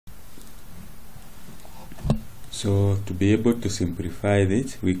So to be able to simplify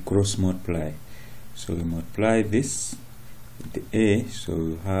this, we cross multiply. So we multiply this with a, so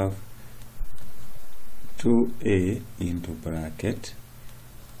we have 2a into bracket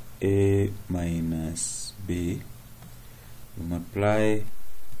a minus b. We multiply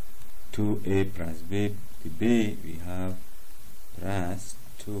 2a plus b, the b we have plus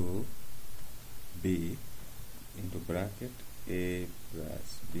 2b into bracket a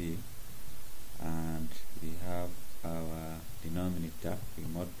plus b, and we have our denominator, we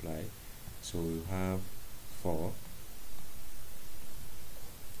multiply, so we have 4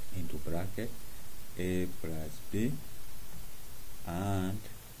 into bracket a plus b and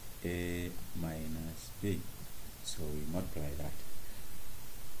a minus b, so we multiply that.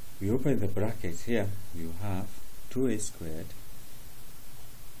 We open the brackets here, you have 2a squared,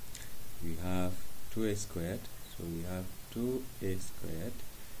 we have 2a squared, so we have 2a squared,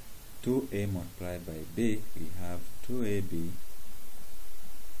 2a multiplied by b, we have 2ab,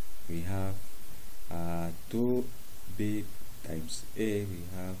 we have 2b times a, we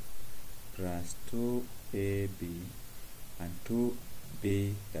have plus 2ab, and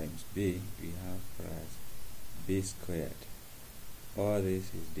 2b times b, we have plus b squared. All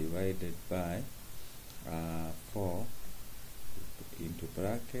this is divided by 4 into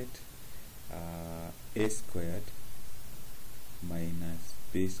bracket a squared minus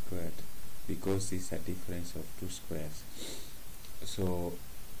b squared, because it's a difference of 2 squares. So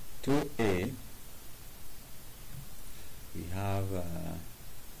 2a, we have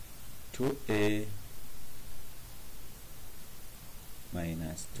 2a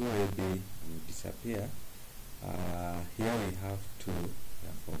minus 2ab will disappear. Here we have 2, we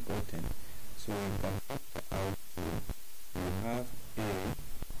have forgotten, so we can factor out 2. We have a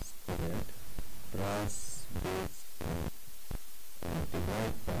squared plus b squared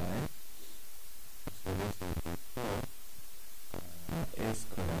divided by